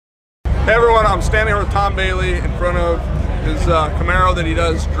Hey everyone, I'm standing here with Tom Bailey in front of his Camaro that he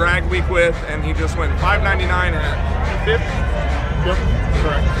does drag week with, and he just went $5.99 at 50. Yep,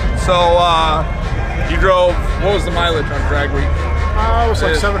 correct. So you drove, what was the mileage on drag week? It was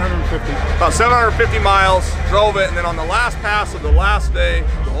like 750. About 750 miles, drove it, and then on the last pass of the last day,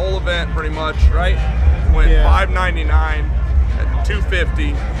 the whole event pretty much, right? Went $5.99 at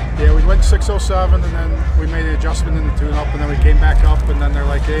 250. Yeah, we went 607, and then we made an adjustment in the tune-up, and then we came back up, and then they're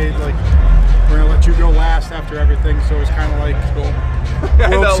like, hey, like, we're gonna let you go last after everything. So it was kind of like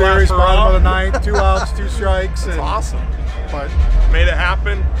World Series, bottom of the ninth, 2 outs, 2 strikes. That's awesome. But made it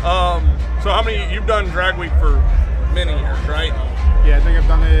happen. So how many, you've done drag week for many years, right? Yeah, I think I've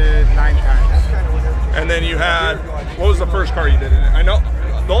done it 9 times. And then you had, what was the first car you did in it? I know,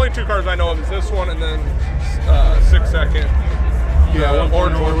 the only 2 cars I know of is this one and then 6 second. Yeah,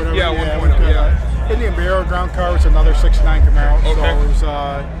 1.0 or whatever. Yeah, 1.0, yeah. Indian Bureau ground car was another 6.9 Camaro, okay. So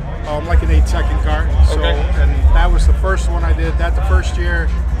it was like an 8-second car. So, okay. And that was the first one I did. That the first year,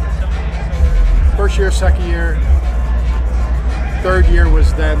 second year, third year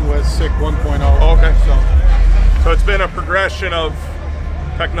was then with SICK 1.0. Okay. So it's been a progression of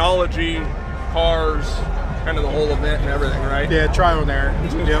technology, cars, kind of the whole event and everything, right? Yeah, trial and error.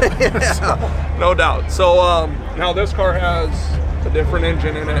 Yep. Yeah, no doubt. So now this car has a different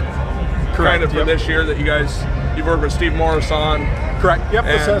engine in it. Correct. Kind of for this year that you've worked with Steve Morris on. Correct. Yep.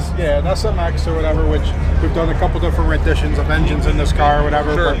 That's SMX or whatever, which we've done a couple different renditions of engines in this car or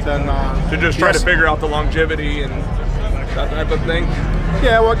whatever. Sure. But then to just try to figure out the longevity and that type of thing.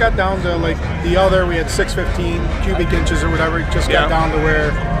 Yeah, well, it got down to like we had 615 cubic inches or whatever. It just got down to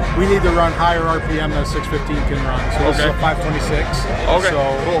where we need to run higher RPM than 615 can run. So this is a 526. Okay. So,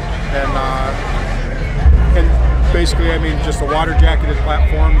 cool. And basically, I mean, just a water jacketed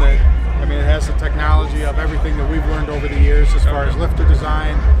platform that, I mean, it has the technology of everything that we've learned over the years as far as lifter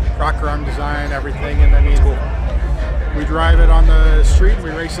design, rocker arm design, everything. And I mean, we drive it on the street and we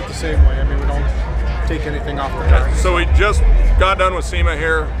race it the same way. I mean, we don't take anything off the car. So we just got done with SEMA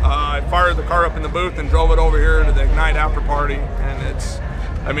here. I fired the car up in the booth and drove it over here to the Ignite after party, and it's,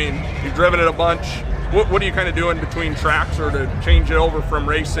 I mean, you've driven it a bunch. What do you kind of do in between tracks or to change it over from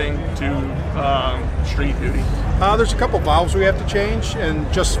racing to street duty? There's a couple valves we have to change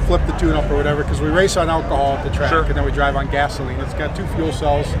and just flip the tune-up or whatever, because we race on alcohol at the track, and then we drive on gasoline. It's got 2 fuel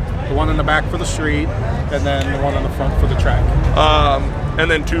cells, the one in the back for the street and then the one on the front for the track.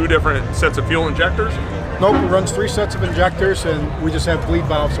 And then 2 different sets of fuel injectors? Nope, it runs 3 sets of injectors, and we just have bleed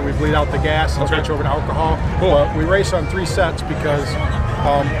valves, so we bleed out the gas and switch over to alcohol. Cool. But we race on 3 sets because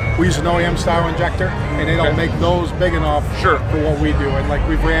we use an OEM style injector, and they don't make those big enough for what we do. And like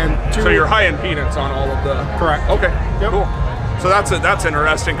we've ran 2. So you're high impedance on all of the. Correct. Okay. Yep. Cool. So that's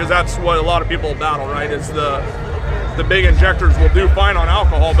interesting, because that's what a lot of people battle, right? Is the big injectors will do fine on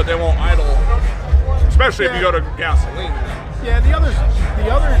alcohol, but they won't idle, especially if you go to gasoline. Yeah, the other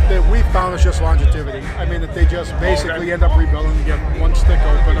that we found is just longevity. I mean, that they just basically end up rebuilding and get 1 stick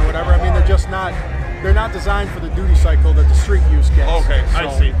open or whatever. I mean, they're not designed for the duty cycle that the street use gets. Okay, so,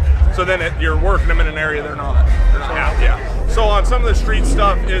 I see. So then you're working them in an area they're not happy. Yeah. So on some of the street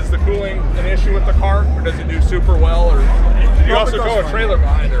stuff, is the cooling an issue with the car, or does it do super well? Or you also tow a trailer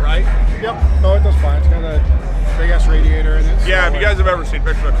behind it, right? Yep. No, it does fine. It's got a big ass radiator in it. Yeah, if you guys have ever seen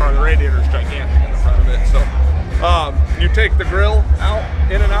pictures of the car, the radiator is gigantic in the front of it. So. You take the grill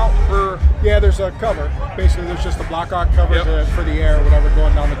in and out for? Yeah, there's a cover. Basically, there's just a Blackhawk cover for the air or whatever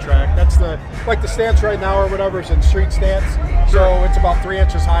going down the track. That's like the stance right now or whatever is in street stance. So it's about 3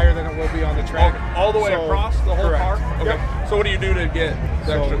 inches higher than it will be on the track. All the way across the whole car? Okay. Yep. So what do you do to get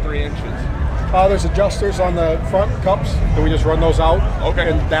the extra 3 inches? There's adjusters on the front cups, and we just run those out.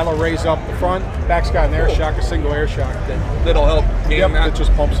 Okay. And that'll raise up the front. Back's got an air shock, a single air shock. That'll help gain that? It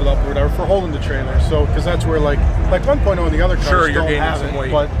just pumps it up or whatever for holding the trailer. So, because that's where like 1.0 and the other cars don't have it.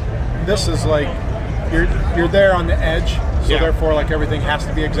 Weight. But this is like, you're there on the edge. So therefore, like everything has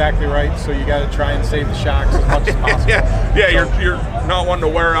to be exactly right. So you got to try and save the shocks as much as possible. You're not wanting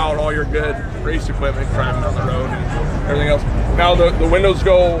to wear out all your good race equipment driving down the road and everything else. Now the windows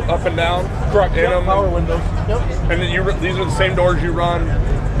go up and down. Correct. Power windows. Yep. And then these are the same doors you run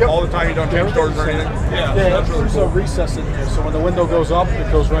all the time. You don't change doors or anything. Yeah. That's really cool. There's a recess in here, so when the window goes up,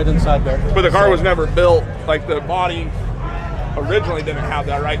 it goes right inside there. But the car was never built like the body originally didn't have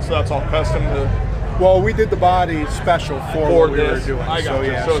that, right? So that's all custom to. Well, we did the body special for what we were doing. I got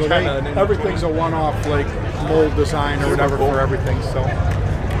you. Yeah, so everything's a one-off like mold design or whatever for everything. So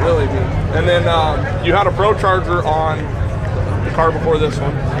really good. And then you had a Pro Charger on the car before this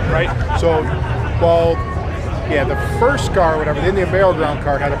one, right? So, well, yeah, the first car, whatever, the Indian Barrel Ground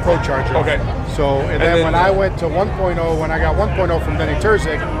car had a Pro Charger. Okay. So, and then when I went to 1.0, when I got 1.0 from Denny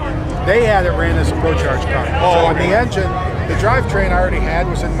Terzic, they had it ran as a ProCharge car. Oh, so okay. the engine, the drivetrain I already had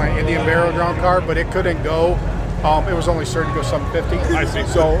was in my Indian Barrel Ground car, but it couldn't go. It was only certain to go 750. I see.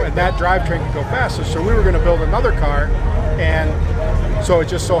 So and that drivetrain could go faster. So we were going to build another car, and so it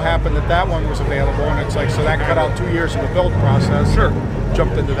just so happened that that one was available, and it's like, so that cut out 2 years of the build process. Sure.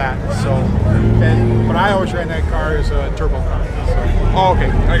 Jumped into that. So, but I always ran that car as a turbo car. So. Oh,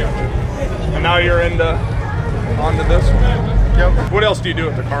 okay, I got you. And now you're onto this one. Yep. What else do you do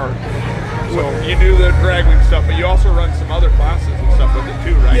with the car? So you do the drag week stuff, but you also run some other classes and stuff with it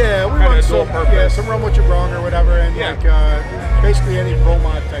too, right? Yeah, we Kinda run dual some. purpose Yeah, some run what you brung or whatever, and Yeah. like basically any pro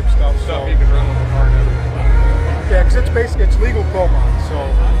mod type stuff. stuff So you can run with the car and everything. yeah, because it's legal pro mod. So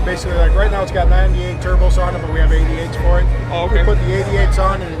basically, like right now, it's got 98 turbos on it, but we have 88s for it. Oh, okay. We put the 88s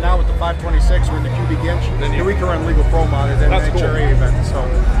on, and now with the 526, we're in the cubic inch. Then we can run legal pro mod at an That's cool. NHRA event.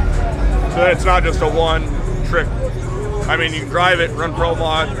 So it's not just a one trick. I mean, you can drive it, run pro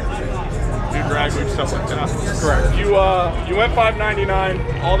mod, do drag week, stuff like that. Correct. You went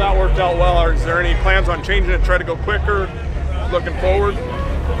 599. All that worked out well. Or is there any plans on changing it? Try to go quicker. Looking forward.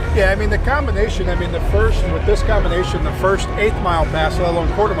 Yeah, I mean the combination. I mean with this combination, the first 1/8 mile pass, let alone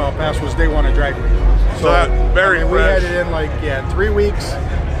 1/4 mile pass, was day one of drag week. So that very we fresh. had it in like 3 weeks.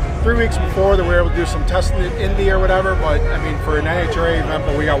 3 weeks before that we were able to do some testing in Indy or whatever. But I mean for an NHRA event,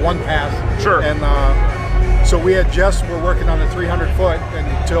 but we got one pass. Sure. And so we had we're working on the 300 foot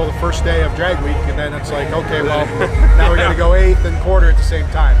until the first day of drag week, and then it's like, okay, well now we got to go 1/8 and 1/4 at the same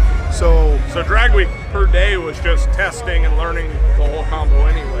time. So drag week per day was just testing and learning the whole combo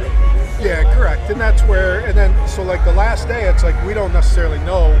anyway. yeah, correct. And that's where, and then so like the last day, it's like we don't necessarily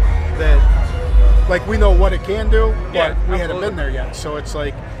know that, like we know what it can do, but Yeah, we hadn't absolutely. been there yet. So it's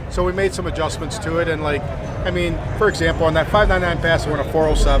like, so we made some adjustments to it, and like, I mean, for example, on that 599 pass, I went a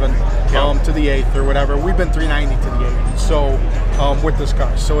 407 to the 8th or whatever. We've been 390 to the 8th. So with this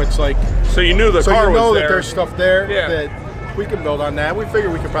car, so it's like, So you knew the so car you know was that there. there's stuff there Yeah. that we can build on that. We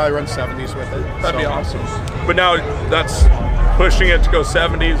figured we could probably run 70s with it. That'd be So- awesome. But now that's pushing it to go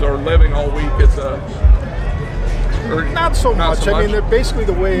 70s or living all week is Not so Not much. so I mean, much? basically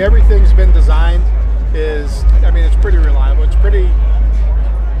the way everything's been designed is, I mean, it's pretty reliable. It's pretty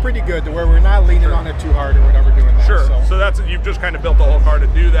good to where we're not leaning on it too hard or whatever doing that. Sure. So that's, you've just kind of built the whole car to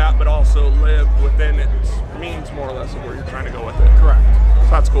do that, but also live within its means more or less of where you're trying to go with it. Correct. So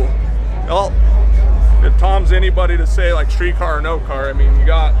that's cool. Well, if Tom's anybody to say like street car or no car, I mean, you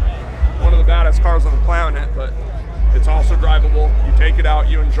got one of the baddest cars on the planet, but it's also drivable. You take it out,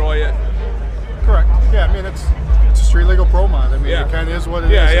 you enjoy it. Correct. Yeah, I mean, it's a street legal pro mod. I mean, Yeah. it kind of is what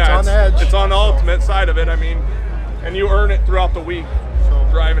it Yeah, is. yeah. It's on the edge. It's on the ultimate side of it. I mean, and you earn it throughout the week. So-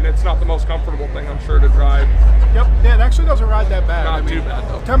 Driving, it's not the most comfortable thing, I'm sure, to drive. Yep. Yeah, it actually doesn't ride that bad. Not I mean, too bad,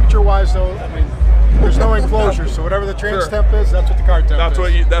 though. Temperature-wise, though, I mean, there's no enclosure, so whatever the trans Sure. temp is, that's what the car temp That's is.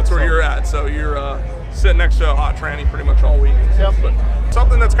 what you. That's where So- you're at. So you're sitting next to a hot tranny pretty much all week. Yep. But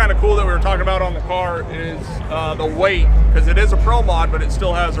something that's kind of cool that we were talking about on the car is the weight, because it is a pro mod, but it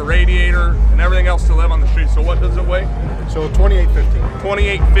still has a radiator and everything else to live on the street. So what does it weigh? So 2850.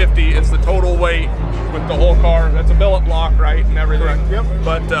 2850 is the total weight with the whole car. That's a billet block, right, and everything. Correct, yep.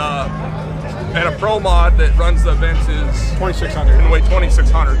 But and a pro mod that runs the events is 2600. can weigh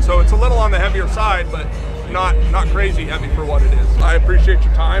 2600. So it's a little on the heavier side, but not crazy heavy for what it is. I appreciate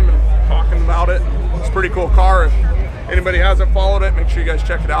your time and talking about it. It's a pretty cool car. If anybody hasn't followed it, make sure you guys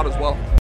check it out as well.